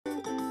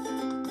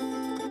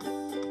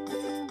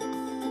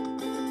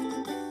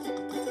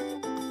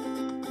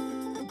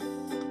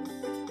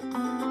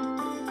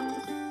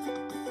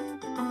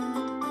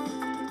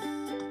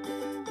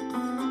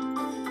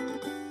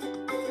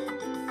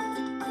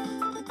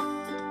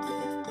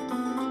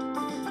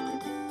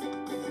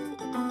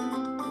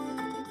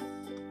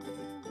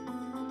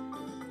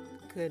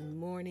Good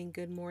morning,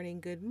 good morning,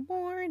 good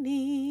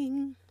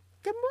morning.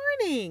 Good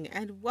morning,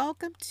 and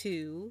welcome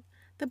to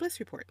the Bliss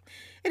Report.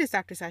 It is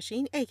Dr.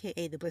 Sasheen,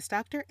 aka the Bliss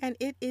Doctor, and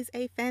it is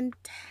a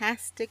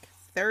fantastic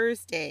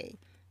Thursday.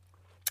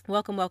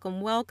 Welcome,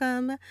 welcome,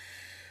 welcome.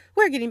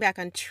 We're getting back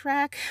on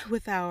track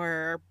with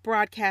our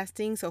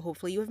broadcasting, so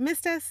hopefully you have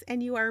missed us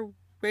and you are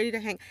ready to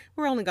hang.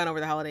 We're only gone over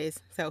the holidays,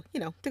 so,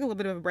 took a little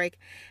bit of a break.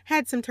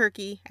 Had some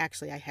turkey.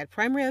 Actually, I had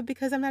prime rib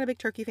because I'm not a big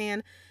turkey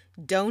fan.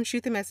 Don't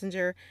shoot the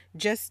messenger.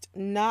 Just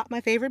not my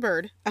favorite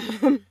bird.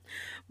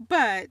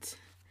 But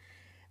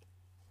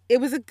it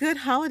was a good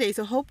holiday,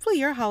 so hopefully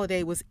your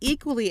holiday was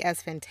equally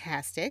as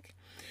fantastic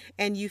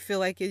and you feel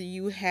like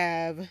you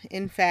have,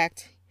 in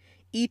fact,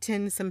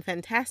 eaten some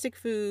fantastic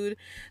food,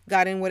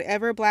 got in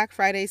whatever Black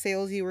Friday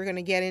sales you were going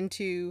to get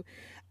into,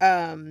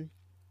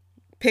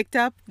 picked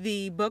up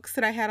the books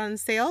that I had on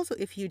sale. So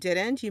if you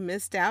didn't, you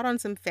missed out on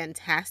some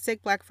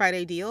fantastic Black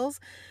Friday deals.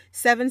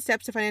 7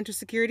 Steps to Financial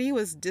Security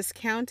was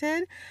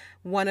discounted,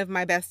 one of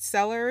my best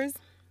sellers.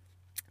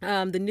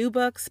 The new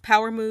books,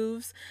 Power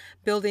Moves,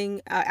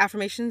 Building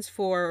Affirmations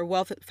for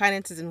Wealth,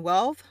 Finances, and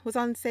Wealth was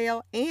on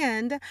sale,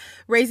 and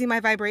Raising My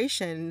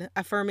Vibration,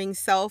 Affirming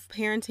Self,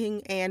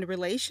 Parenting, and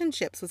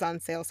Relationships was on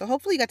sale. So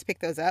hopefully you got to pick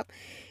those up.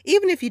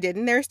 Even if you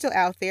didn't, they're still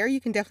out there.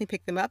 You can definitely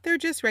pick them up. They're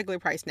just regular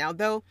price now,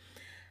 though.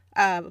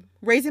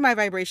 Raising My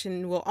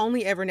Vibration will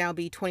only ever now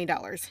be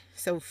 $20.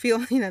 So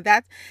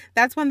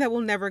that's one that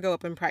will never go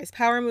up in price.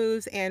 Power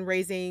Moves and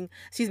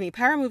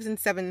and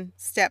 7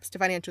 Steps to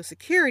Financial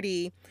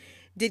Security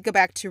did go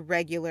back to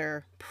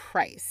regular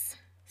price.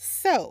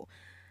 So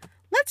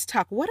let's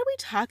talk. What are we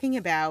talking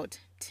about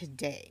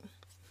today?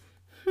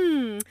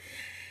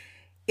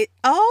 It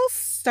all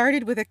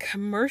started with a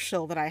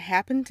commercial that I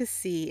happened to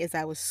see as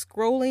I was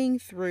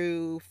scrolling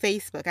through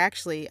Facebook.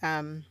 Actually,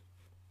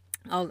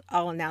 I'll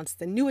announce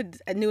the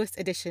newest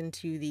addition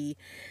to the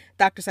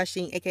Dr.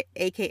 Sasheen,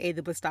 aka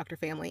the Bliss Doctor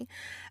family.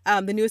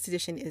 The newest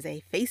addition is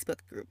a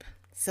Facebook group.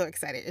 So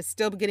excited!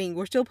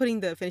 We're still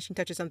putting the finishing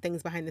touches on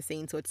things behind the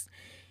scenes, so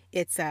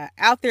it's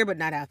out there but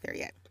not out there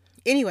yet.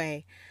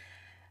 Anyway,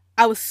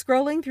 I was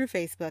scrolling through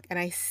Facebook and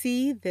I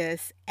see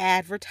this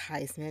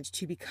advertisement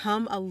to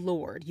become a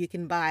lord. You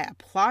can buy a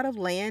plot of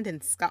land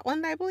in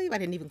Scotland, I believe. I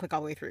didn't even click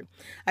all the way through.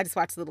 I just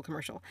watched the little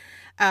commercial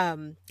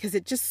because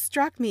it just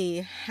struck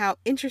me how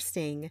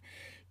interesting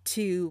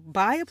to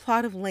buy a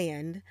plot of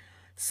land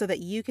so that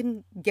you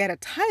can get a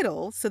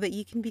title so that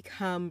you can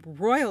become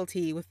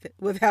royalty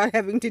without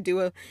having to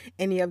do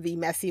any of the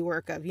messy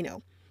work of,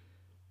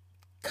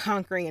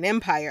 conquering an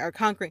empire or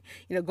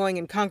going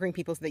and conquering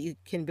people so that you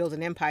can build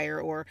an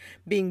empire or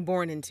being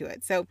born into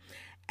it. So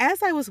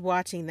as I was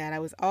watching that, I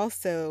was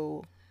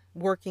also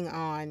working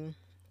on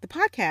the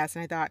podcast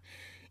and I thought,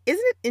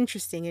 isn't it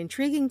interesting and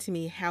intriguing to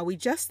me how we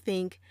just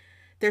think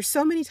there's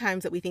so many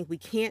times that we think we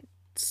can't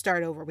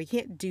start over. We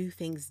can't do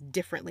things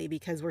differently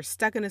because we're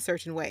stuck in a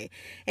certain way.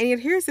 And yet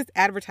here's this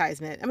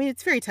advertisement. I mean,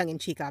 it's very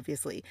tongue-in-cheek,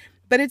 obviously,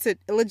 but it's a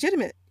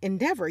legitimate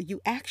endeavor.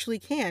 You actually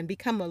can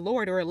become a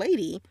lord or a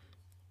lady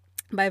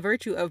by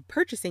virtue of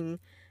purchasing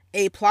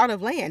a plot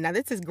of land. Now,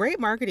 this is great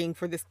marketing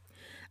for this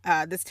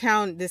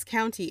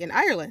county in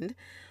Ireland,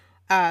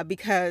 in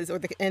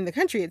the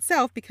country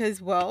itself,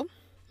 because, well,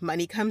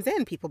 money comes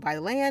in. People buy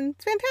land.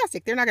 It's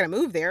fantastic. They're not going to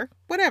move there.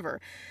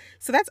 Whatever.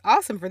 So that's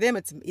awesome for them.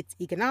 It's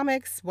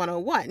economics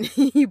 101.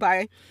 You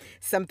buy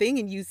something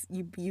and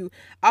you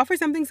offer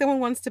something someone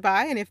wants to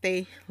buy, and if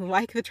they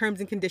like the terms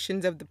and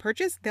conditions of the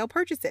purchase, they'll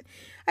purchase it.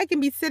 I can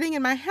be sitting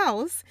in my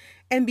house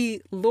and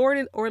be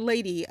lord or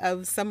lady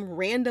of some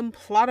random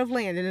plot of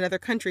land in another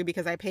country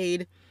because I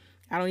paid,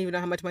 I don't even know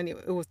how much money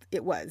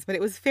it was, but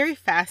it was very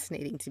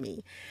fascinating to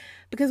me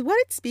because what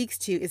it speaks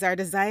to is our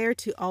desire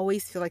to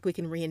always feel like we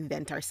can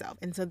reinvent ourselves.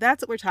 And so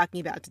that's what we're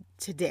talking about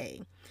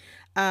today.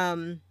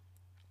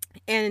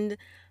 And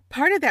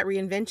part of that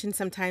reinvention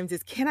sometimes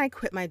is, can I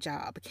quit my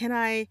job? Can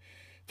I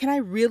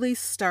really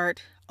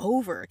start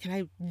over? Can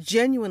I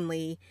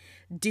genuinely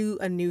do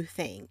a new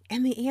thing?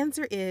 And the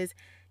answer is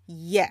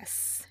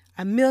yes,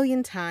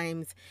 1,000,000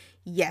 times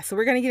yes. So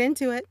we're going to get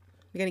into it.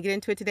 We're going to get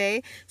into it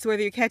today. So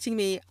whether you're catching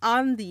me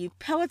on the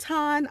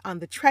Peloton, on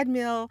the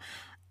treadmill,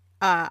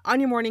 on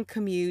your morning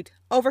commute,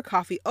 over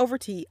coffee, over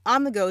tea,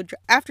 on the go,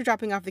 after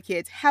dropping off the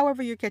kids,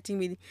 however you're catching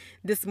me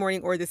this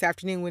morning or this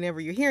afternoon,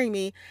 whenever you're hearing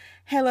me,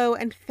 hello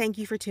and thank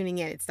you for tuning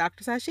in. It's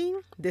Dr.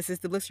 Sasheen. This is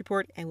the Bliss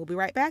Report, and we'll be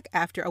right back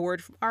after a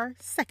word from our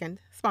second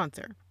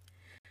sponsor.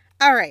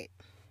 All right.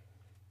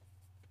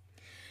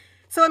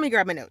 So let me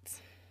grab my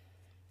notes.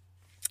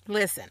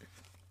 Listen,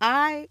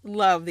 I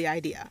love the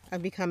idea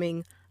of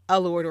becoming a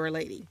lord or a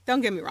lady.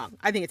 Don't get me wrong.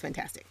 I think it's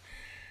fantastic.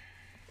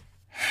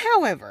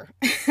 However,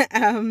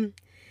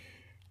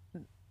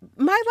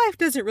 my life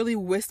doesn't really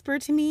whisper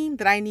to me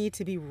that I need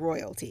to be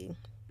royalty.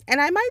 And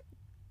I might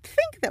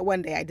think that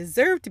one day I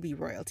deserve to be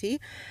royalty.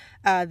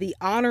 The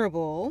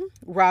Honorable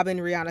Robin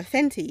Rihanna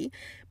Fenty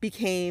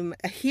became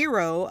a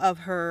hero of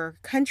her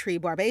country,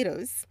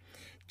 Barbados,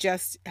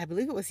 just, I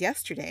believe it was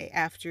yesterday,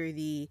 after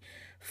the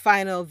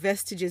final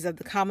vestiges of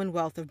the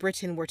Commonwealth of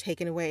Britain were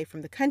taken away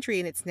from the country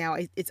and it's now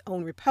its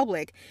own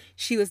republic,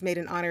 she was made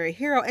an honorary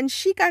hero and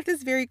she got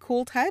this very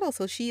cool title.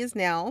 So she is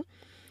now,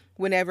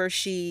 whenever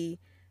she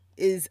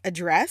is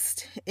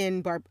addressed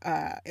in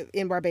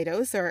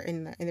Barbados or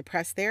in the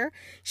press there,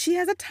 she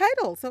has a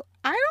title. So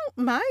I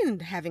don't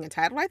mind having a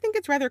title. I think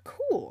it's rather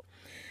cool.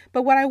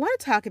 But what I want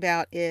to talk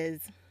about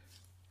is,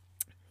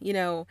 you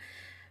know,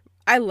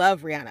 I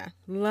love Rihanna.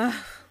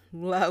 Love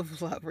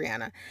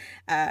Rihanna.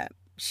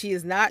 She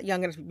is not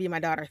young enough to be my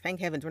daughter. Thank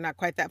heavens we're not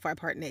quite that far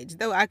apart in age,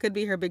 though I could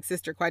be her big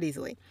sister quite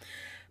easily.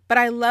 But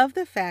I love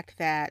the fact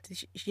that,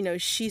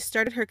 she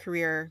started her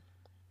career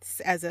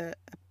as a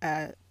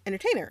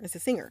entertainer, as a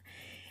singer.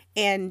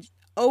 And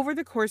over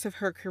the course of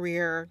her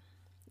career,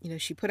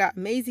 she put out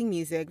amazing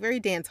music, very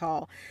dance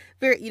hall,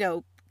 very,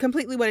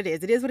 completely what it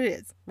is. It is what it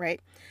is, right?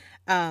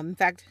 In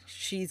fact,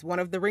 she's one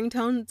of the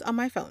ringtones on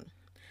my phone.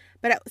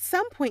 But at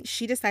some point,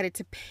 she decided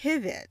to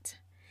pivot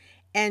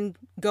and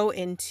go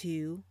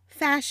into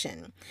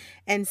fashion.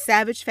 And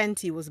Savage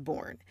Fenty was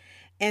born.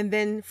 And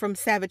then from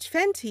Savage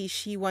Fenty,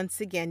 she once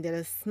again did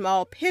a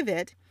small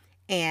pivot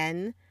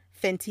and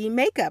Fenty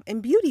Makeup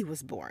and Beauty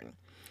was born.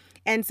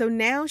 And so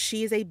now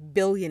she is a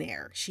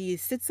billionaire. She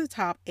sits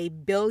atop a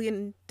 $1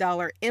 billion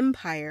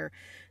empire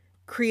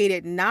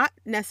created not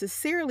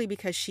necessarily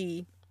because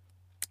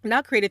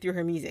not created through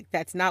her music.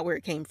 That's not where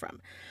it came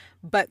from.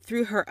 But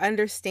through her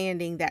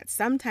understanding that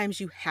sometimes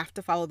you have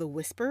to follow the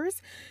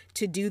whispers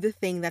to do the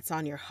thing that's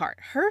on your heart.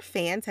 Her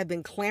fans have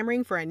been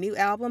clamoring for a new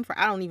album for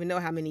I don't even know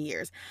how many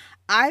years.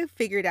 I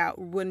figured out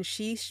when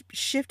she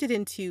shifted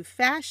into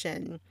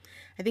fashion,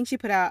 I think she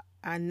put out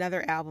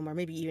another album or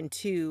maybe even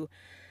two,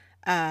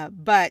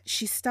 but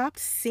she stopped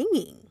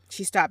singing.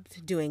 She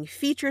stopped doing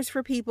features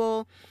for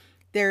people.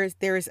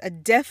 There's a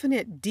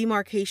definite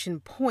demarcation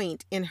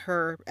point in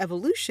her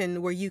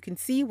evolution where you can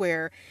see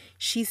where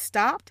she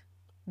stopped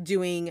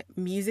doing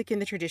music in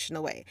the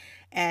traditional way.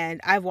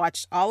 And I've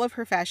watched all of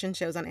her fashion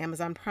shows on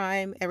Amazon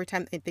Prime. Every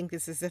time, I think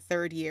this is the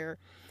third year.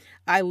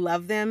 I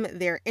love them.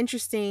 They're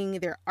interesting.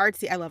 They're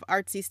artsy. I love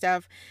artsy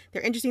stuff.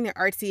 They're interesting. They're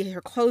artsy.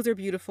 Her clothes are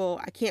beautiful.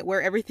 I can't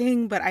wear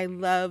everything, but I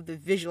love the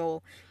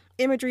visual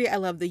imagery. I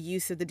love the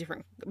use of the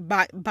different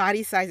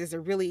body sizes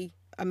are really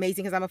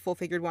amazing because I'm a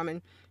full-figured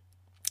woman.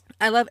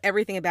 I love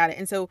everything about it.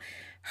 And so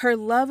her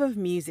love of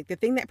music, the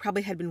thing that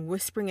probably had been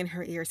whispering in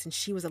her ear since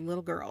she was a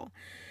little girl,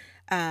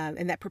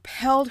 and that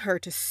propelled her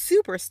to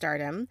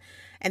superstardom,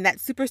 and that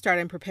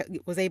superstardom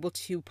was able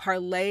to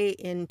parlay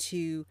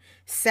into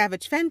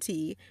Savage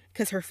Fenty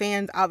because her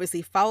fans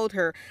obviously followed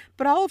her,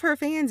 but all of her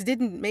fans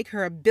didn't make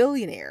her a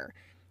billionaire.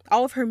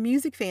 All of her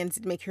music fans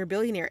didn't make her a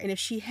billionaire. And if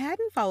she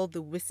hadn't followed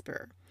the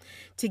whisper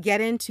to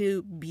get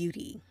into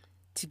beauty,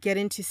 to get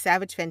into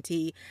Savage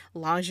Fenty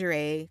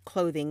lingerie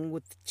clothing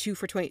with two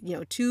for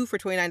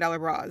 $29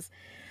 bras,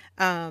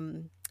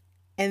 and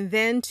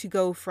then to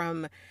go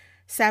from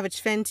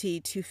Savage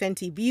Fenty to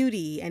Fenty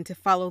Beauty and to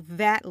follow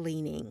that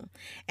leaning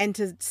and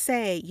to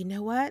say, you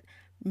know what?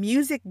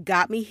 Music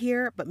got me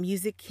here, but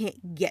music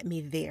can't get me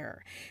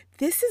there.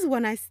 This is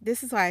why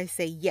I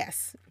say,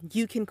 yes,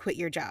 you can quit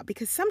your job,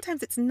 because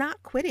sometimes it's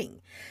not quitting.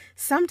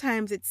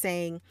 Sometimes it's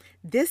saying,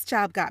 this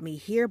job got me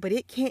here, but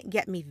it can't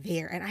get me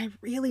there. And I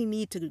really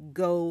need to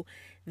go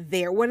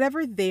there,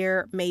 whatever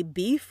there may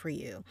be for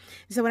you.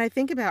 So when I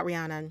think about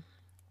Rihanna,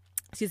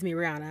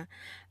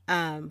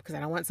 because I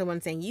don't want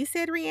someone saying, you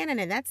said Rihanna,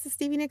 and that's the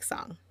Stevie Nicks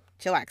song.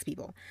 Chillax,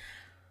 people.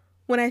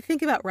 When I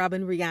think about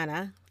Robin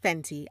Rihanna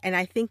Fenty, and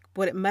I think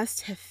what it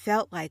must have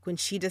felt like when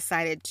she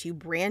decided to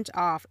branch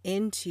off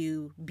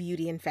into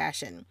beauty and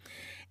fashion,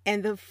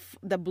 and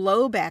the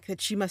blowback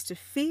that she must have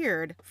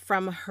feared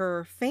from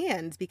her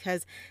fans,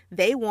 because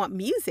they want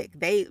music.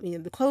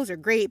 The clothes are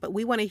great, but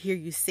we want to hear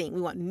you sing.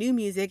 We want new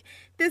music.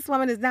 This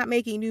woman is not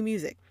making new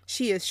music.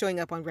 She is showing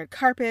up on red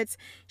carpets.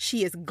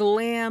 She is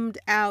glammed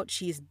out.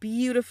 She is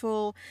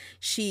beautiful.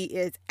 She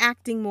is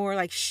acting more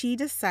like she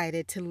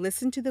decided to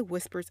listen to the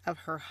whispers of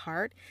her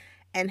heart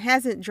and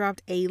hasn't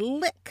dropped a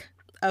lick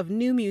of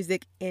new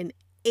music in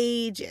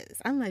ages.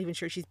 I'm not even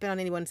sure she's been on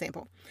any one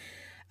sample.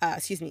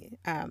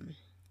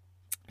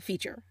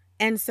 Feature.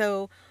 And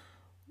so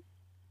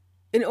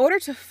in order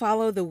to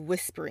follow the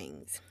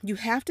whisperings, you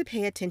have to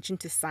pay attention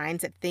to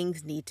signs that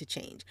things need to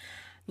change.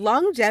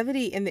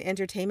 Longevity in the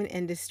entertainment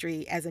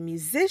industry as a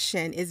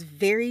musician is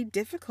very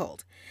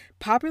difficult.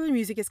 Popular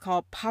music is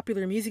called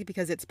popular music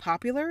because it's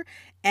popular,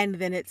 and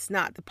then it's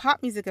not. The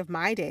pop music of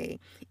my day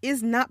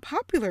is not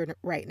popular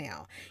right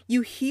now.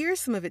 You hear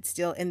some of it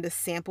still in the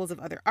samples of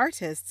other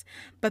artists,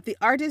 but the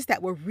artists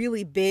that were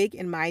really big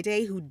in my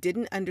day who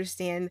didn't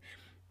understand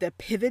the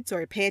pivots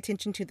or pay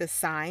attention to the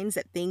signs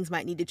that things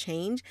might need to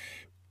change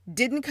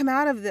didn't come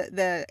out of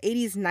the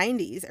 80s,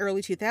 90s,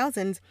 early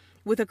 2000s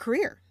with a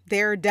career.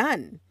 They're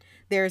done.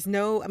 There's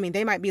no,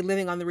 they might be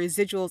living on the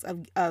residuals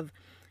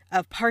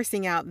of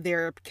parsing out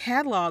their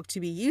catalog to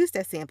be used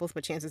as samples,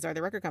 but chances are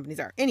the record companies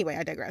are. Anyway,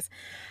 I digress.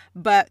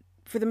 But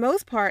for the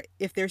most part,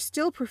 if they're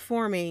still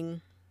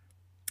performing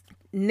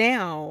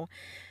now,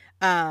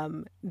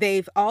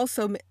 They've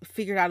also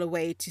figured out a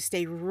way to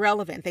stay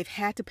relevant. They've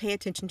had to pay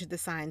attention to the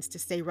signs to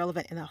stay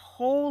relevant. And a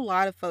whole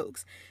lot of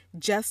folks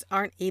just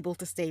aren't able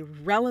to stay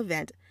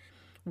relevant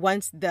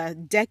once the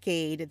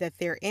decade that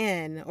they're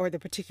in or the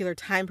particular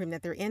time frame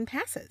that they're in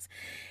passes.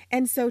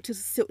 And so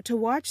to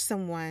watch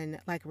someone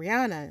like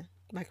Rihanna,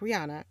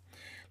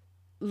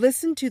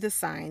 listen to the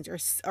signs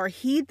or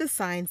heed the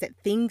signs that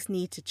things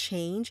need to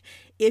change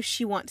if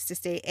she wants to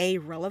stay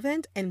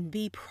relevant and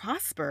b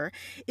prosper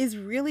is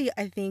really,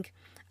 I think,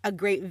 a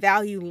great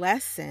value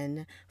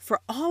lesson for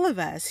all of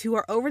us who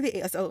are over the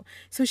age.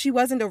 So she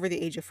wasn't over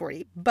the age of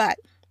 40, but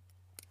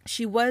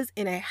she was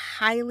in a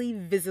highly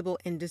visible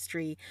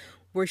industry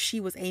where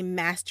she was a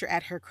master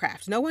at her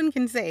craft. No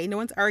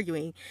one's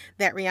arguing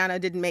that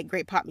Rihanna didn't make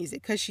great pop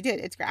music, because she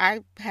did. I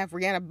have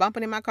Rihanna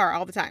bumping in my car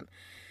all the time.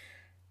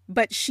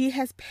 But she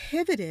has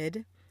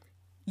pivoted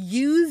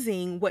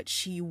using what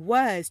she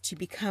was to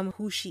become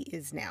who she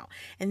is now.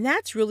 And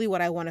that's really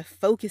what I want to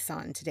focus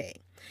on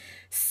today.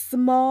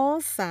 Small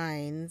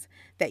signs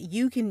that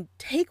you can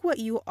take what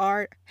you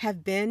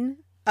have been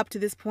up to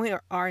this point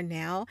or are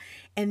now,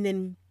 and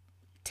then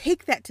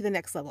take that to the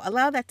next level.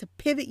 Allow that to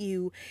pivot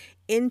you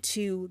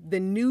into the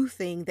new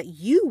thing that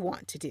you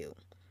want to do.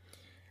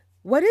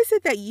 What is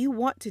it that you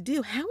want to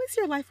do? How is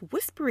your life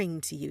whispering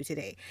to you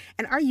today?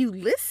 And are you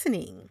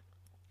listening?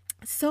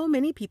 So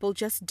many people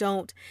just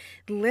don't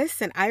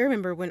listen. I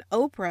remember when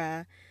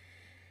Oprah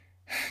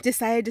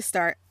decided to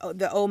start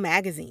the O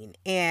magazine,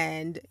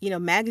 and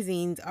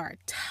magazines are a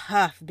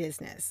tough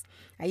business.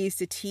 I used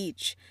to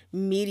teach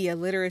media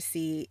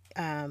literacy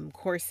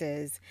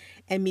courses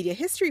and media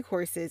history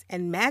courses,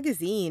 and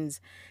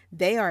magazines,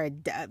 they are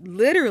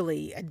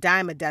literally a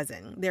dime a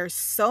dozen. There's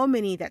so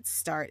many that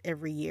start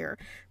every year.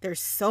 There's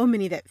so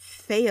many that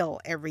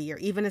fail every year.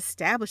 Even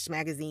established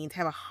magazines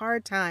have a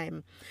hard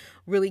time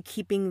really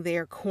keeping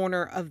their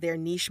corner of their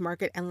niche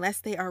market unless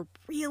they are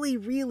really,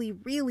 really,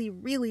 really,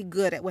 really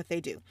good at what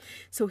they do.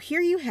 So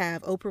here you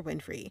have Oprah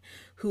Winfrey,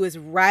 who is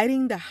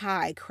riding the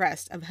high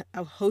crest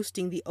of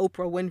hosting the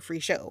Oprah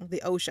Winfrey Show,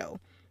 the O Show.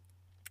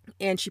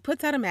 And she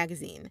puts out a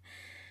magazine.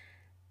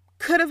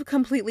 Could have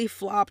completely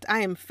flopped. I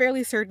am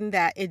fairly certain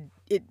that it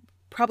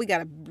probably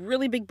got a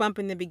really big bump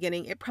in the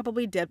beginning. It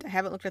probably dipped. I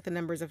haven't looked at the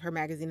numbers of her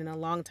magazine in a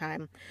long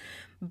time.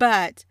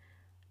 But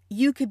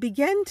you could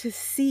begin to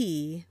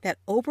see that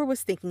Oprah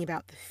was thinking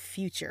about the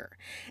future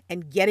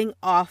and getting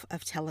off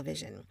of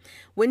television.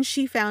 When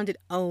she founded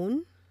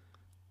OWN,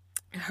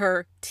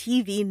 her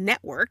TV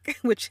network,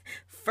 which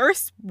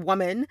first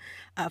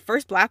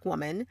Black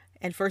woman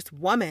and first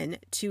woman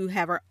to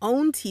have her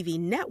own TV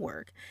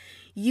network,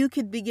 you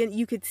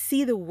could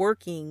see the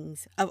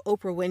workings of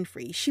Oprah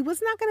Winfrey. She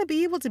was not going to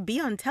be able to be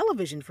on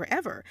television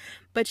forever,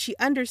 but she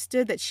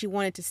understood that she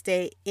wanted to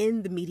stay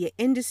in the media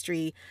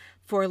industry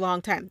for a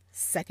long time.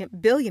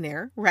 Second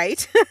billionaire,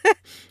 right?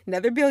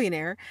 Another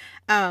billionaire.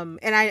 And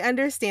I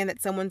understand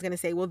that someone's going to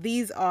say, well,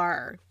 these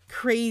are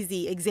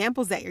crazy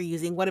examples that you're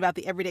using. What about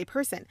the everyday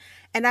person?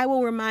 And I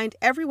will remind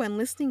everyone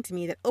listening to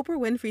me that Oprah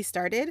Winfrey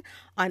started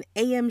on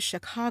AM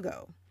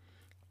Chicago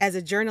as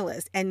a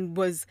journalist and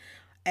was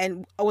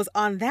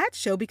on that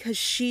show because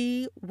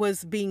she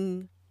was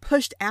being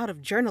pushed out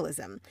of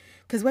journalism,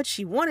 because what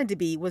she wanted to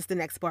be was the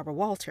next Barbara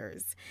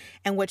Walters,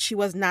 and what she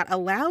was not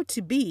allowed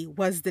to be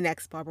was the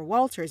next Barbara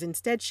Walters.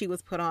 Instead, she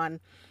was put on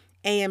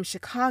AM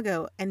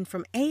Chicago, and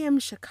from AM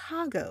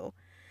Chicago,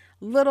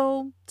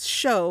 little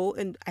show,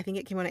 and I think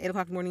it came on at 8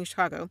 o'clock in the morning in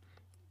Chicago,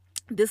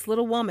 this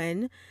little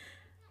woman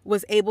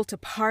was able to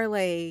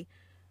parlay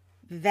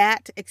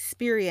that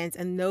experience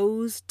and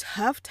those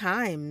tough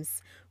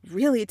times,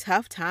 really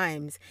tough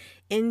times,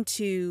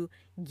 into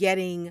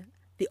getting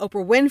the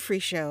Oprah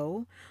Winfrey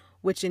Show,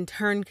 which in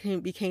turn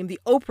became the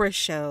Oprah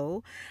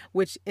Show,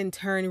 which in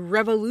turn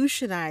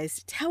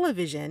revolutionized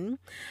television.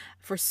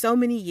 For so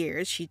many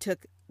years, she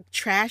took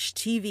trash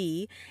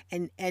TV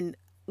and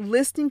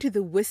listening to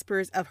the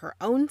whispers of her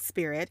own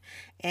spirit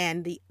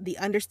and the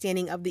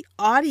understanding of the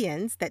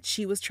audience that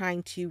she was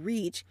trying to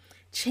reach,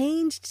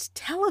 changed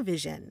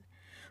television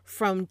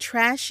from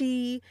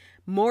trashy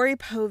Maury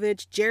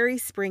Povich, Jerry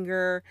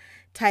Springer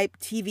type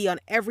TV on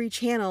every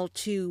channel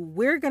to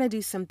we're going to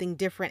do something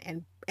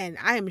different. And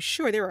I am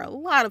sure there are a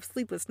lot of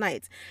sleepless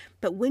nights.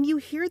 But when you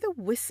hear the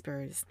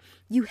whispers,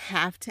 you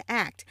have to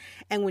act.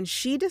 And when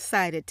she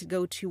decided to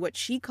go to what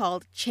she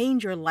called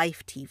Change Your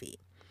Life TV,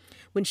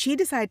 when she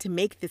decided to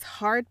make this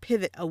hard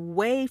pivot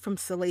away from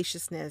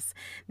salaciousness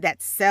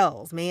that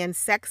sells, man,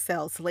 sex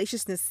sells,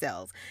 salaciousness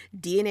sells,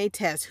 DNA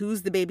tests,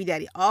 who's the baby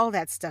daddy, all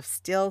that stuff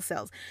still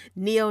sells.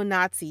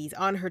 Neo-Nazis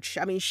on her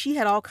show. I mean, she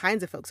had all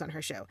kinds of folks on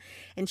her show.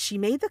 And she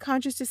made the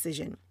conscious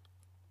decision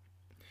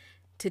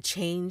to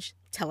change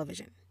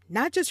television.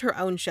 Not just her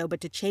own show,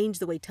 but to change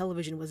the way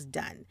television was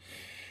done.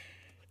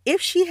 If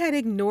she had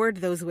ignored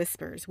those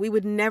whispers, we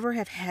would never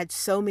have had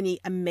so many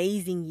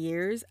amazing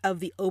years of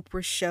the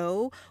Oprah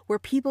Show where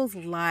people's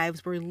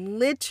lives were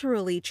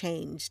literally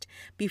changed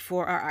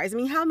before our eyes. I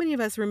mean, how many of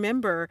us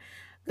remember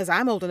because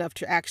I'm old enough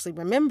to actually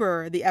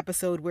remember the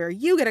episode where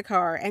you get a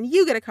car and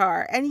you get a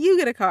car and you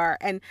get a car,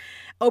 and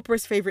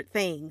Oprah's favorite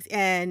things,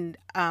 and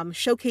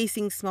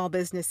showcasing small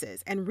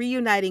businesses and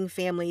reuniting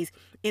families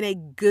in a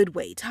good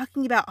way,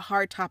 talking about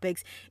hard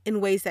topics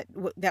in ways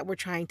that we're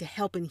trying to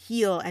help and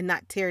heal and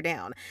not tear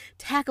down,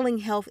 tackling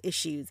health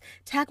issues,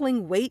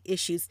 tackling weight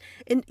issues,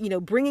 and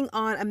bringing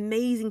on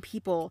amazing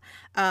people,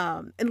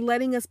 and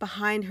letting us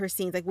behind her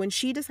scenes. Like when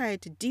she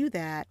decided to do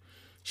that,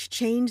 she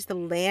changed the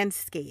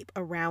landscape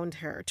around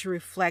her to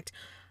reflect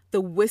the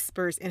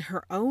whispers in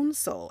her own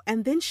soul.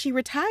 And then she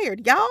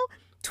retired. Y'all,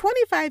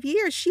 25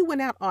 years, she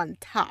went out on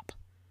top.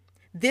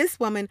 This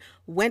woman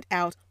went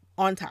out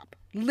on top.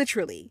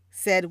 Literally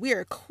said, we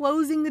are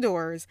closing the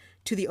doors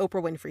to the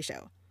Oprah Winfrey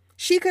Show.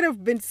 She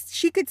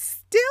could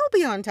still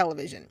be on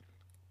television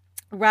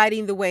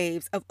riding the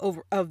waves of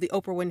the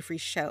Oprah Winfrey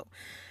Show.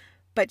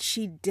 But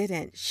she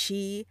didn't.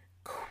 She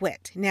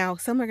quit. Now,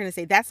 some are going to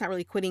say that's not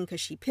really quitting because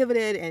she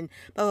pivoted and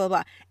blah, blah,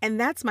 blah. And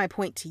that's my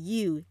point to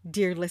you,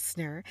 dear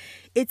listener.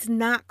 It's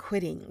not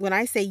quitting. When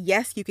I say,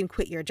 yes, you can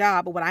quit your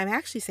job, what I'm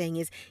actually saying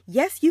is,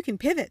 yes, you can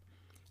pivot.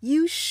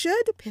 You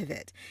should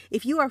pivot.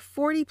 If you are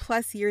 40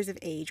 plus years of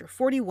age, or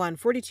 41,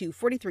 42,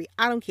 43,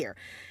 I don't care.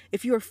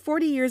 If you are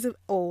 40 years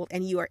old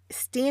and you are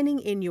standing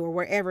in your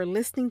wherever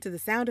listening to the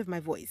sound of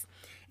my voice,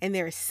 and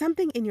there is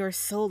something in your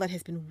soul that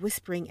has been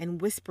whispering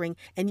and whispering,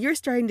 and you're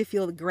starting to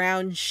feel the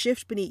ground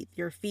shift beneath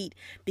your feet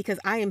because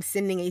I am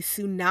sending a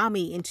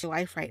tsunami into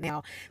life right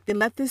now, then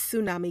let this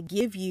tsunami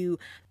give you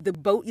the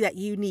boat that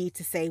you need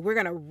to say, we're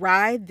going to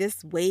ride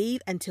this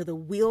wave until the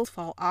wheels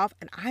fall off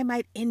and I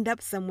might end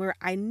up somewhere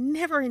I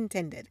never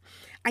intended.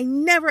 I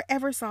never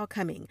ever saw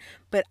coming,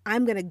 but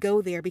I'm going to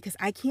go there because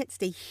I can't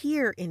stay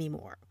here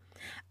anymore.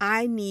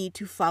 I need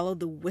to follow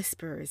the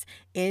whispers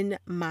in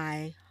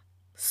my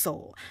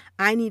soul.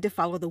 I need to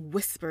follow the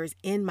whispers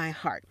in my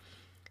heart.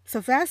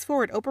 So fast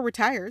forward, Oprah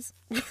retires,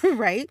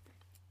 right?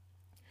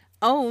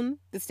 Own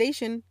the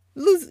station,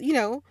 lose,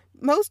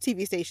 most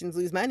TV stations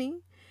lose money.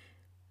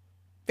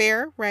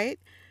 Fair, right?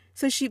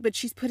 But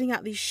she's putting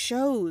out these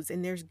shows,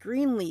 and there's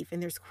Greenleaf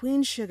and there's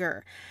Queen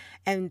Sugar,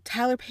 and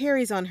Tyler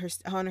Perry's on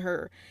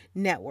her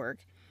network.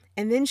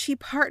 And then she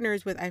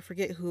partners with, I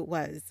forget who it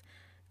was.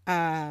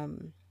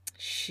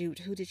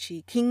 Who did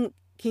she? King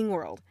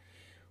World.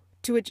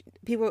 To which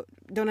people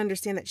don't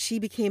understand that she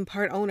became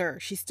part owner.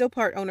 She's still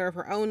part owner of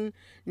her own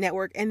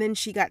network. And then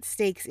she got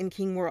stakes in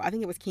King World. I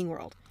think it was King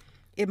World.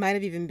 It might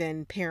have even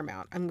been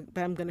Paramount.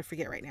 But I'm going to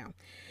forget right now.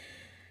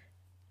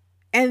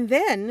 And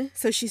then,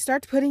 so she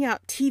starts putting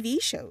out TV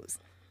shows.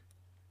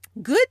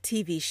 Good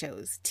TV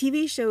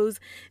shows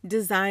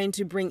designed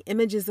to bring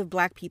images of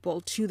Black people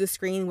to the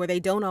screen where they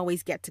don't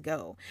always get to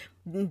go,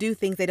 do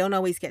things they don't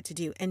always get to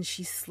do. And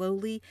she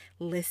slowly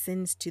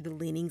listens to the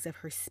leanings of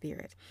her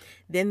spirit.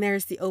 Then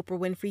there's the Oprah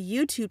Winfrey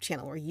YouTube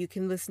channel where you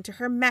can listen to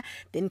her.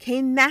 Then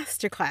came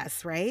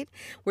Masterclass, right?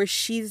 Where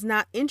she's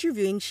not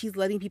interviewing, she's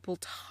letting people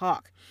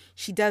talk.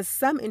 She does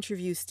some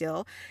interviews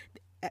still.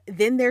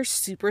 Then there's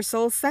Super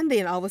Soul Sunday,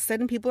 and all of a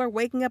sudden people are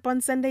waking up on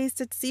Sundays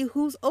to see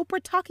who's Oprah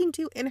talking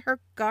to in her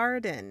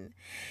garden,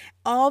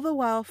 all the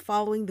while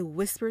following the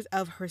whispers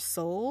of her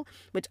soul,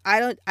 which I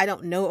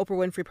don't know Oprah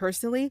Winfrey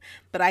personally,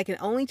 but I can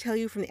only tell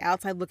you from the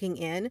outside looking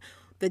in,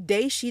 the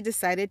day she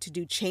decided to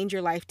do Change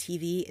Your Life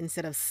TV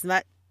instead of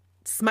Smut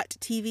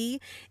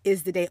TV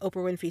is the day Oprah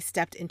Winfrey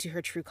stepped into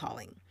her true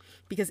calling,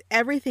 because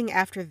everything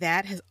after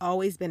that has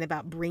always been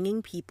about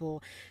bringing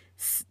people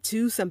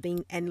to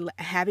something and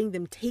having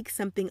them take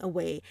something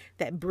away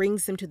that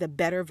brings them to the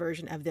better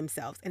version of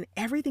themselves. And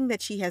everything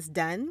that she has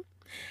done,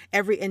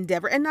 every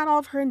endeavor, and not all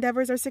of her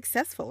endeavors are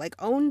successful.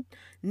 Like OWN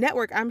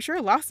Network, I'm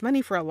sure lost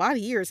money for a lot of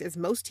years, as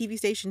most TV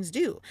stations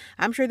do.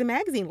 I'm sure the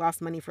magazine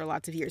lost money for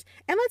lots of years.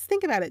 And let's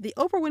think about it. The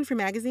Oprah Winfrey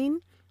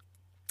magazine,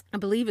 I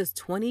believe, is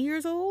 20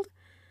 years old.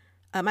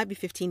 Might be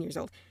 15 years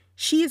old.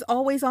 She is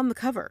always on the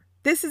cover.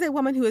 This is a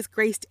woman who has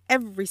graced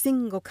every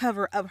single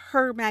cover of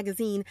her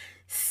magazine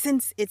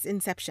since its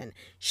inception.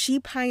 She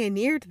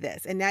pioneered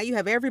this, and now you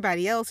have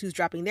everybody else who's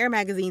dropping their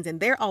magazines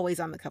and they're always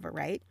on the cover,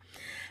 right?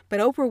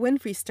 But Oprah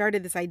Winfrey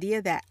started this idea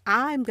that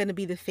I'm going to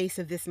be the face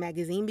of this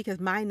magazine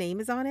because my name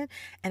is on it,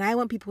 and I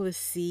want people to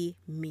see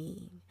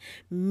me.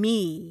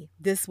 Me,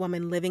 this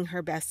woman living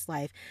her best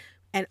life.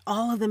 And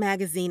all of the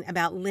magazine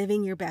about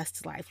living your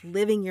best life,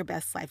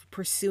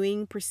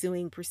 pursuing,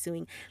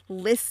 listening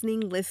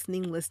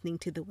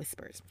to the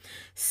whispers.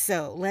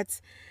 So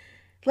let's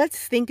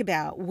think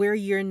about where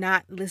you're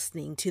not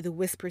listening to the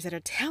whispers that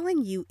are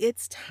telling you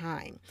it's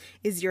time.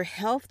 Is your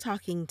health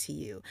talking to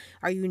you?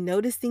 Are you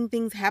noticing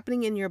things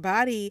happening in your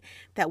body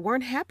that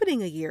weren't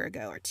happening a year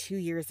ago or 2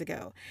 years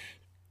ago?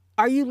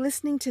 Are you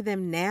listening to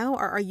them now,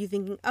 or are you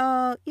thinking,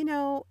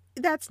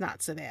 that's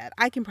not so bad.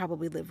 I can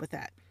probably live with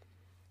that.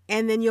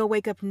 And then you'll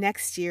wake up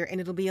next year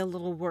and it'll be a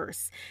little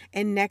worse.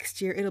 And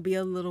next year it'll be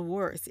a little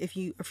worse if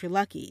you're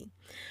lucky.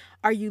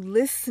 Are you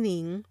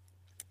listening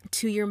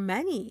to your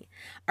money.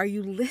 Are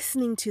you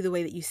listening to the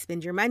way that you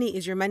spend your money?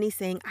 Is your money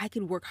saying, I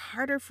could work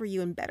harder for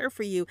you and better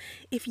for you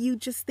if you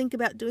just think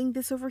about doing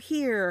this over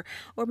here,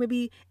 or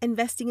maybe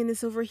investing in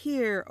this over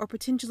here, or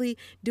potentially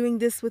doing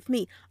this with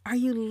me? Are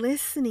you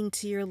listening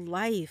to your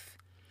life?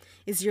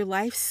 Is your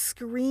life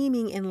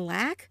screaming in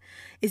lack?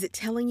 Is it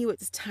telling you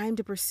it's time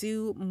to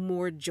pursue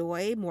more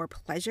joy, more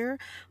pleasure,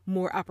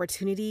 more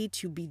opportunity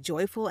to be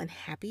joyful and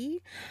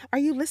happy? Are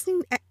you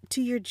listening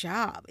to your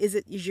job?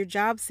 Is your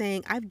job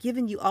saying, I've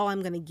given you all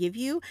I'm going to give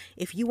you.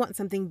 If you want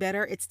something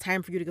better, it's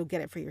time for you to go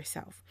get it for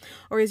yourself?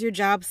 Or is your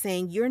job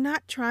saying, you're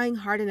not trying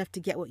hard enough to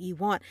get what you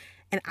want,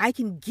 and I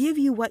can give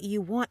you what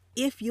you want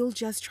if you'll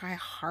just try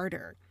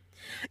harder?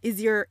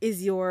 Is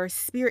your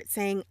spirit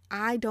saying,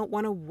 I don't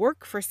want to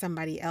work for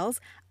somebody else.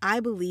 I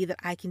believe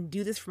that I can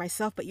do this for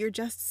myself, but you're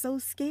just so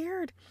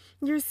scared.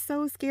 You're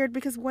so scared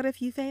because what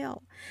if you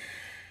fail?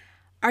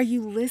 Are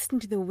you listening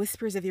to the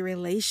whispers of your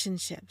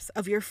relationships,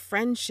 of your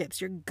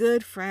friendships, your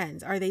good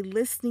friends? Are they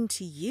listening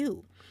to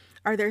you?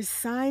 Are there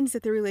signs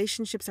that the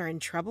relationships are in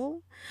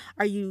trouble?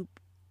 Are you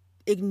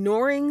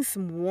ignoring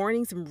some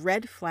warnings, some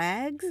red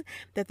flags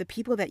that the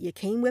people that you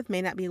came with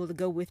may not be able to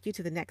go with you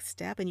to the next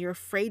step, and you're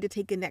afraid to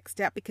take the next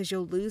step because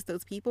you'll lose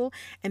those people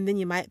and then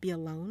you might be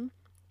alone?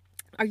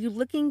 Are you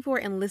looking for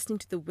and listening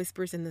to the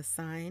whispers and the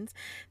signs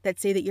that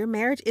say that your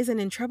marriage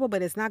isn't in trouble,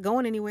 but it's not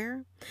going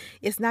anywhere?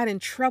 It's not in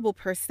trouble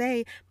per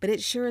se, but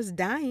it sure is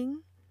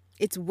dying.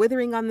 It's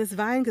withering on this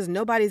vine because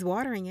nobody's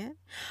watering it.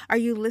 Are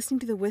you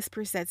listening to the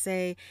whispers that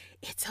say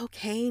it's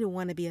okay to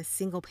want to be a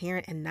single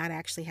parent and not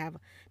actually have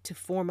to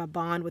form a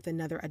bond with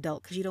another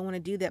adult because you don't want to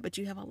do that, but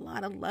you have a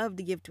lot of love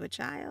to give to a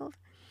child?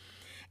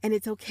 And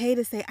it's okay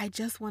to say, I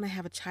just want to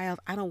have a child.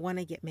 I don't want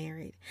to get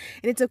married.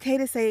 And it's okay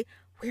to say,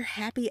 we're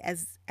happy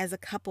as a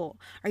couple.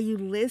 Are you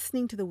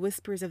listening to the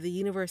whispers of the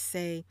universe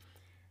say,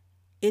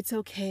 it's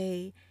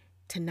okay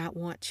to not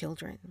want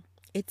children?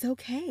 It's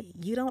okay.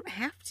 You don't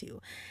have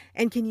to.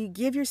 And can you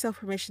give yourself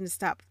permission to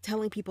stop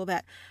telling people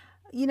that,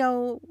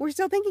 we're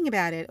still thinking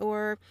about it,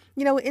 or,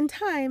 in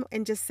time,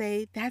 and just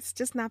say, that's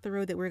just not the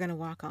road that we're going to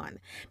walk on,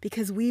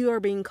 because we are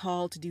being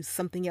called to do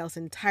something else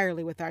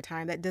entirely with our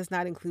time that does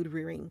not include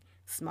rearing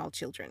small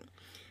children.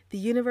 The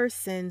universe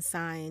sends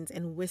signs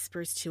and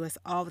whispers to us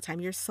all the time.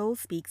 Your soul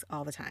speaks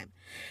all the time.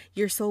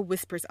 Your soul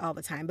whispers all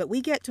the time. But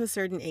we get to a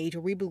certain age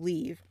where we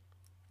believe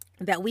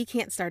that we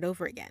can't start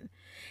over again.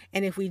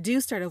 And if we do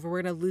start over,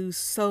 we're going to lose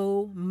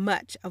so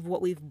much of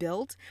what we've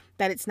built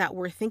that it's not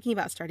worth thinking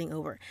about starting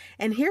over.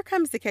 And here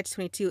comes the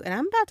catch-22, and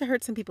I'm about to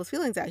hurt some people's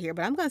feelings out here,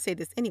 but I'm going to say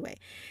this anyway.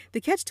 The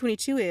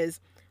catch-22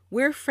 is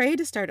we're afraid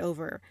to start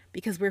over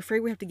because we're afraid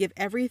we have to give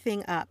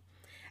everything up.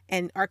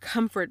 And our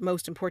comfort,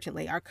 most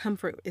importantly, our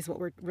comfort is what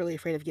we're really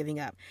afraid of giving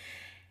up.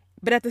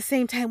 But at the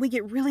same time, we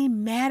get really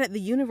mad at the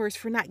universe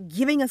for not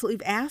giving us what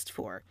we've asked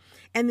for.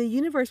 And the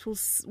universe will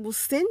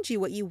send you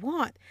what you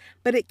want,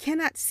 but it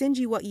cannot send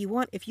you what you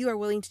want if you are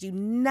willing to do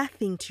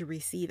nothing to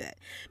receive it.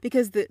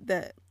 Because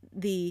the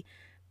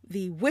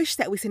wish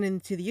that we send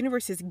into the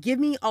universe is, give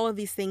me all of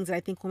these things that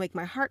I think will make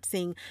my heart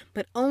sing,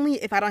 but only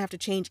if I don't have to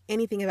change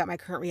anything about my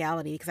current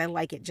reality, because I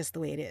like it just the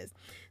way it is.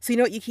 So you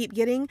know what you keep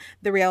getting?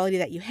 The reality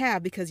that you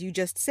have, because you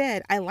just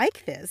said, I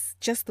like this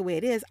just the way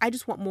it is. I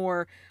just want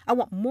more. I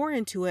want more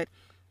into it,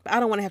 but I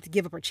don't want to have to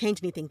give up or change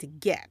anything to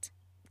get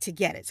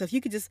it. So if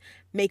you could just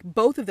make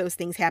both of those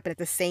things happen at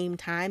the same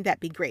time, that'd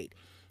be great.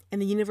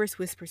 And the universe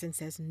whispers and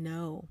says,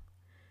 no.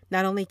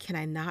 Not only can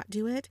I not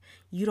do it,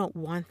 you don't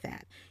want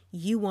that.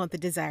 You want the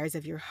desires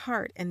of your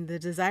heart. And the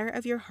desire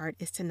of your heart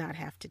is to not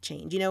have to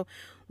change.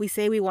 We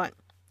say we want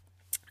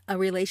a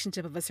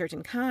relationship of a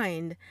certain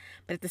kind,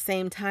 but at the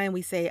same time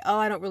we say, oh,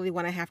 I don't really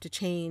want to have to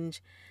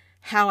change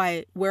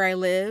where I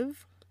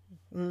live.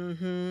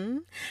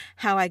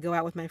 How I go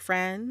out with my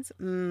friends.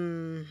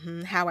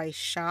 How I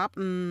shop.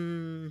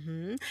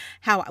 Where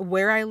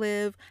I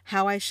live,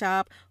 how I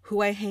shop,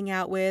 who I hang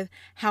out with,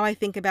 how I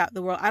think about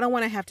the world. I don't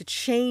want to have to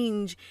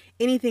change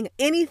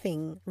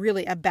anything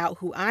really about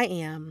who I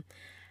am.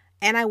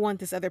 And I want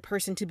this other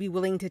person to be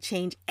willing to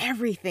change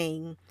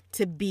everything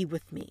to be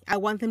with me. I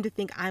want them to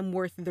think I'm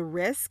worth the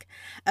risk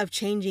of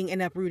changing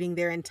and uprooting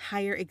their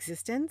entire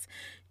existence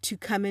to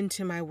come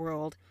into my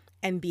world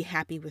and be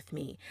happy with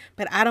me.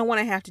 But I don't want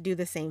to have to do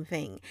the same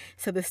thing.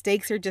 So the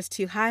stakes are just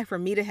too high for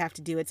me to have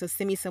to do it. So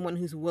send me someone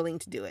who's willing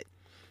to do it.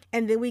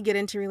 And then we get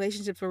into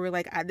relationships where we're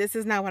like, this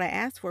is not what I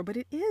asked for, but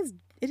it is,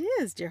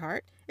 dear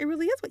heart. It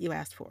really is what you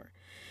asked for.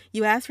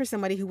 You asked for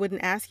somebody who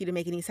wouldn't ask you to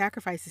make any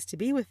sacrifices to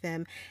be with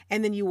them.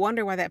 And then you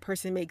wonder why that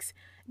person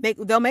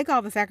they'll make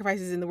all the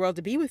sacrifices in the world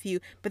to be with you,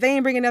 but they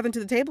ain't bringing nothing to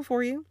the table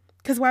for you.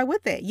 Because why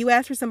would they? You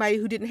asked for somebody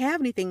who didn't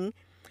have anything,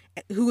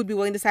 who would be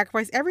willing to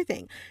sacrifice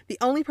everything. The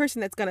only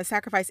person that's going to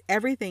sacrifice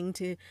everything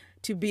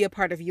to be a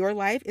part of your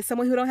life is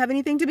someone who don't have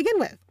anything to begin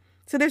with.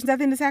 So there's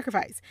nothing to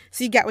sacrifice.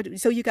 So you got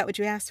what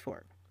you asked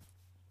for.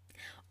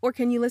 Or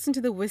can you listen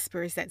to the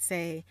whispers that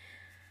say,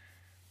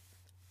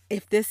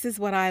 if this is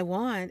what I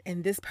want,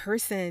 and this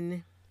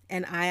person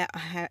and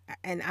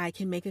I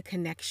can make a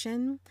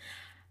connection,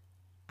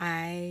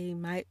 I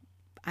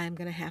I'm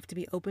going to have to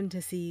be open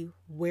to see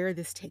where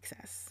this takes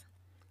us.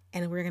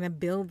 And we're going to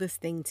build this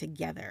thing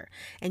together.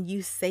 And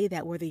you say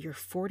that whether you're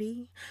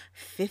 40,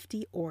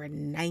 50, or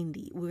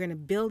 90, we're going to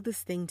build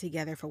this thing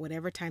together for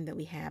whatever time that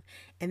we have.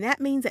 And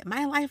that means that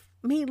my life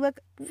may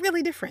look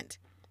really different,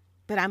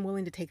 but I'm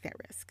willing to take that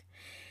risk.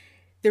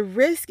 The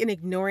risk in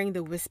ignoring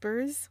the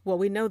whispers, well,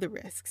 we know the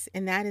risks,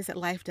 and that is that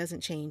life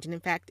doesn't change. And in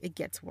fact, it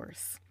gets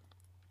worse.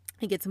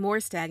 It gets more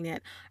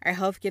stagnant. Our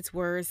health gets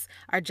worse.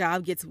 Our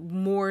job gets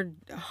more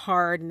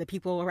hard, and the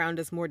people around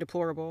us more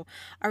deplorable.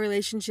 Our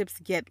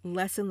relationships get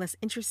less and less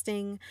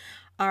interesting.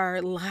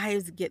 Our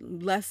lives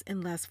get less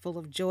and less full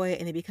of joy,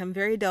 and they become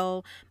very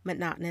dull,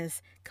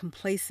 monotonous,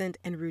 complacent,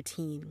 and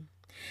routine.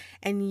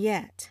 And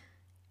yet,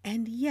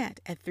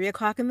 at 3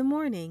 o'clock in the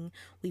morning,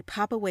 we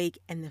pop awake,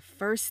 and the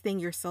first thing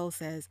your soul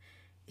says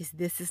is,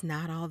 this is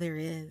not all there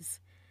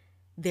is.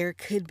 There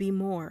could be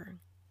more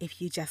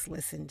if you just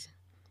listened.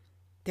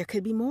 There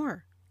could be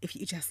more if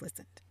you just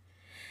listened.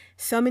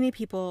 So many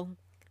people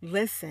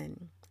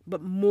listen,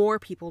 but more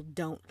people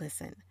don't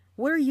listen.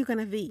 Where are you going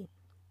to be?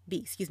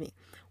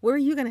 Where are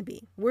you going to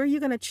be? Where are you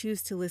going to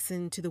choose to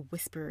listen to the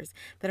whispers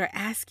that are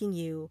asking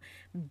you,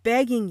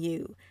 begging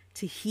you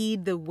to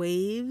heed the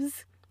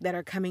waves that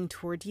are coming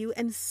toward you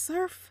and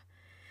surf?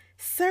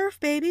 Surf,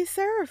 baby,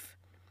 surf.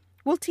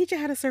 We'll teach you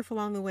how to surf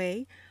along the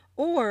way,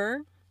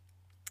 or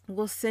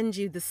we'll send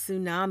you the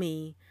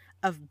tsunami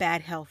of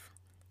bad health,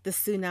 the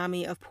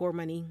tsunami of poor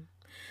money,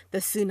 the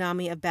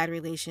tsunami of bad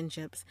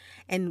relationships,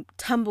 and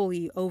tumble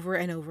you over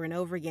and over and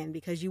over again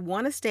because you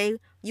want to stay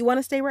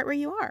right where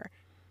you are.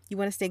 You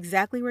want to stay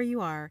exactly where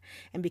you are.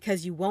 And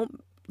because you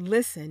won't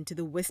listen to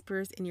the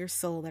whispers in your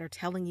soul that are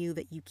telling you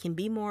that you can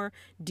be more,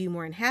 do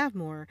more, and have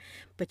more,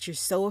 but you're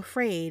so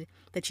afraid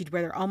that you'd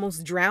rather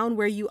almost drown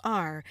where you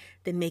are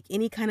than make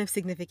any kind of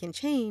significant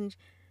change,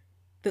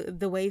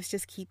 the waves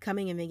just keep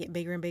coming, and they get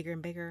bigger and bigger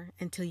and bigger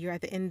until you're at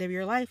the end of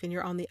your life and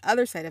you're on the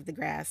other side of the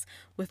grass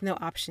with no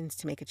options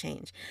to make a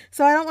change.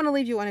 So I don't want to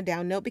leave you on a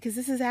down note, because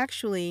this is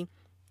actually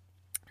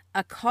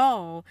a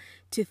call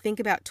to think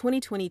about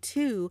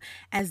 2022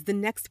 as the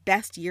next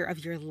best year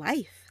of your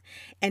life,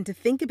 and to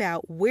think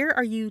about, where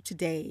are you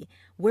today?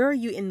 Where are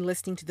you in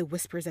listening to the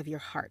whispers of your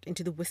heart and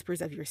to the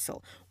whispers of your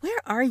soul? Where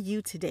are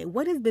you today?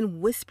 What has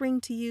been whispering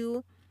to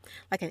you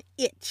like an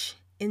itch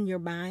in your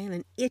mind,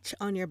 an itch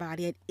on your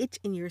body, an itch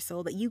in your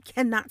soul that you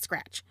cannot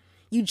scratch?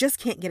 You just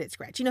can't get it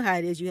scratched. You know how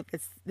it is. You have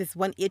this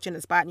one itch in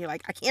a spot, and you're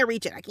like, I can't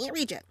reach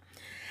it.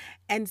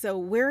 And so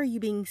where are you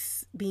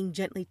being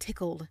gently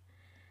tickled,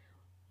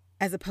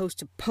 as opposed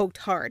to poked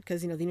hard?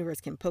 Because, the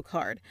universe can poke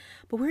hard.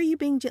 But where are you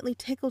being gently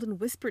tickled and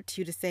whispered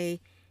to you to say,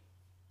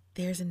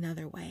 there's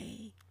another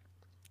way.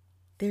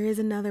 There is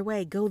another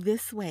way. Go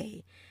this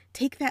way.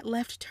 Take that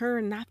left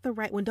turn, not the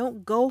right one.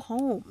 Don't go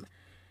home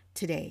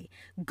today.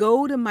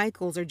 Go to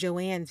Michael's or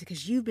Joann's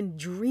because you've been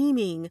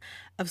dreaming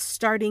of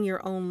starting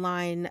your own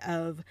line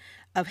of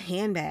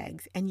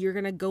handbags, and you're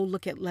going to go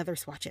look at leather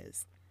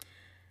swatches.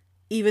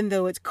 Even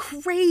though it's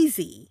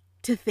crazy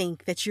to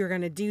think that you're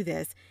going to do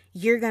this,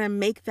 you're going to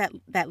make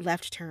that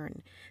left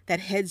turn that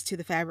heads to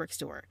the fabric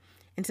store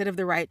instead of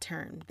the right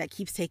turn that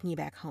keeps taking you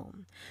back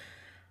home.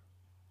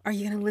 Are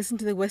you going to listen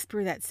to the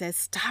whisper that says,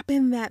 stop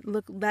in that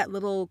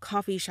little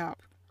coffee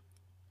shop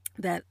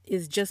that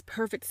is just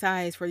perfect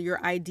size for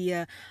your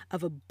idea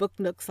of a book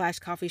nook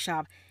 / coffee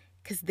shop,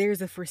 because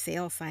there's a for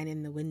sale sign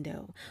in the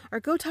window? Or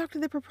go talk to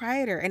the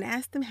proprietor and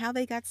ask them how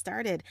they got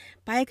started.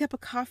 Buy a cup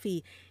of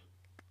coffee.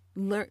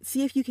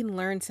 See if you can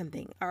learn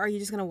something. Or are you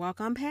just going to walk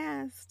on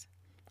past?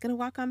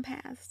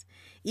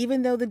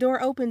 Even though the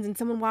door opens and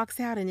someone walks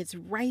out and it's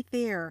right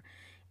there,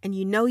 and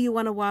you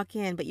want to walk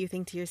in, but you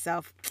think to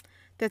yourself,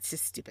 that's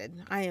just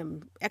stupid. I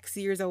am X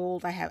years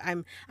old. I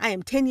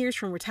am 10 years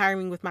from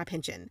retiring with my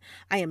pension.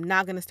 I am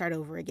not going to start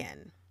over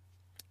again.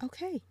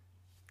 Okay,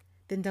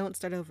 then don't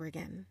start over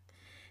again.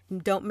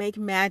 Don't make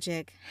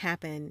magic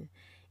happen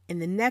in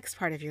the next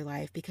part of your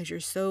life because you're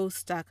so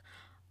stuck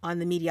on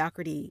the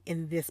mediocrity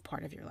in this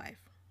part of your life.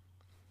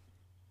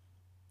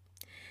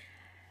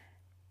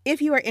 If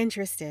you are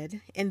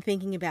interested in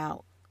thinking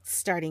about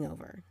starting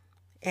over,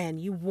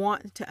 and you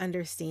want to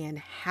understand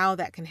how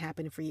that can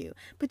happen for you,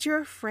 but you're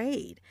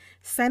afraid,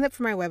 sign up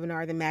for my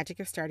webinar, The Magic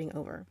of Starting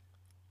Over.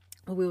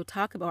 I will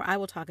talk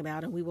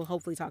about, and we will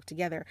hopefully talk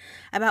together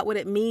about what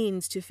it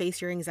means to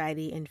face your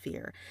anxiety and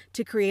fear,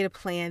 to create a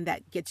plan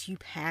that gets you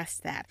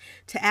past that,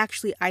 to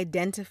actually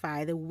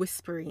identify the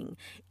whispering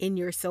in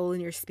your soul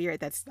and your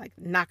spirit that's like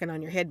knocking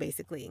on your head,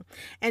 basically,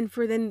 and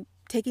for then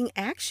taking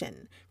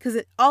action,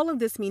 because all of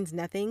this means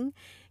nothing.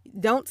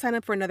 Don't sign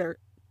up for another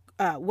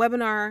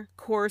webinar,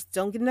 course.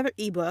 Don't get another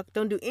ebook.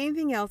 Don't do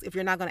anything else if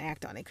you're not going to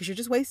act on it, because you're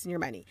just wasting your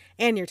money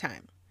and your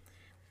time.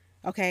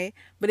 Okay?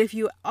 But if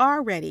you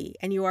are ready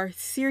and you are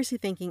seriously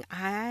thinking,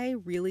 I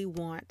really do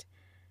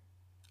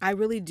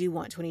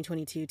want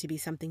 2022 to be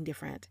something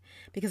different,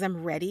 because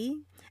I'm ready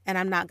and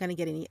I'm not going to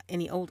get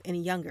any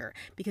younger,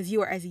 because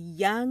you are as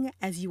young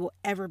as you will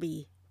ever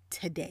be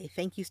today.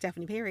 Thank you,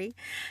 Stephanie Perry.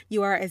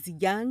 You are as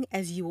young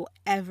as you will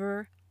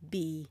ever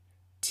be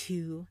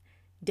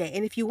today.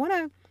 And if you want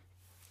to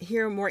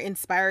hear more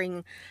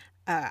inspiring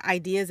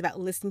ideas about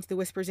listening to the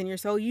whispers in your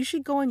soul, you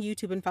should go on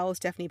YouTube and follow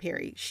Stephanie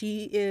Perry.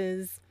 She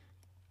is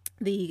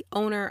the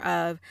owner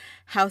of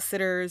House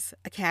Sitters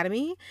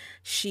Academy.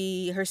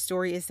 Her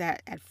story is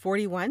that at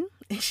 41,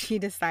 she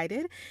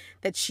decided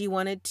that she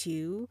wanted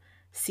to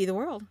see the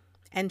world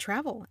and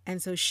travel.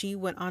 And so she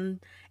went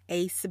on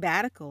a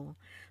sabbatical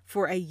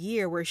for a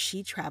year where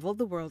she traveled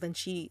the world, and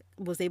she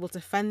was able to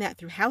fund that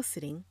through house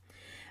sitting.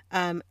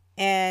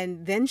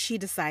 And then she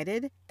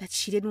decided that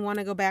she didn't want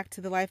to go back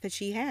to the life that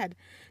she had.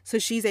 So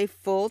she's a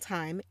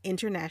full-time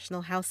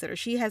international house sitter.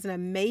 She has an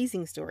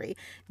amazing story.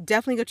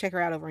 Definitely go check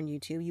her out over on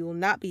YouTube. You will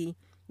not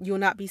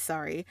be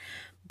sorry.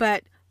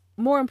 But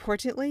more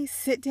importantly,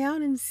 sit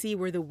down and see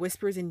where the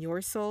whispers in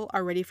your soul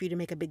are ready for you to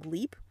make a big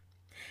leap.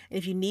 And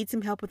if you need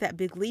some help with that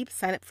big leap,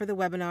 sign up for the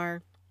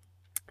webinar.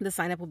 The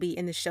sign up will be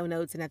in the show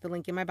notes and at the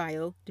link in my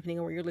bio, depending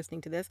on where you're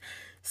listening to this.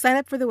 Sign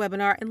up for the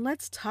webinar and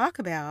let's talk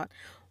about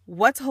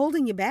what's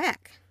holding you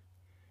back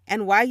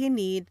and why you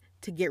need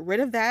to get rid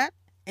of that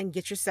and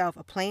get yourself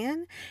a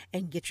plan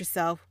and get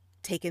yourself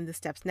taking the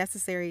steps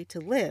necessary to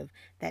live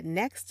that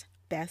next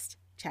best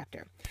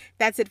chapter.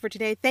 That's it for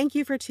today. Thank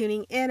you for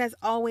tuning in. As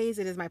always,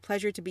 it is my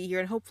pleasure to be here,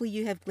 and hopefully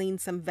you have gleaned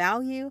some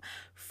value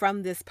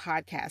from this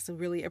podcast. I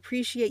really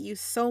appreciate you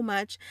so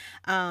much.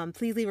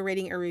 Please leave a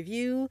rating or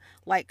review,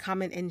 like,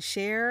 comment, and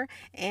share.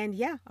 And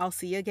yeah, I'll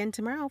see you again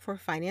tomorrow for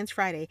Finance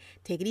Friday.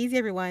 Take it easy,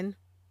 everyone.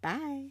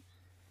 Bye.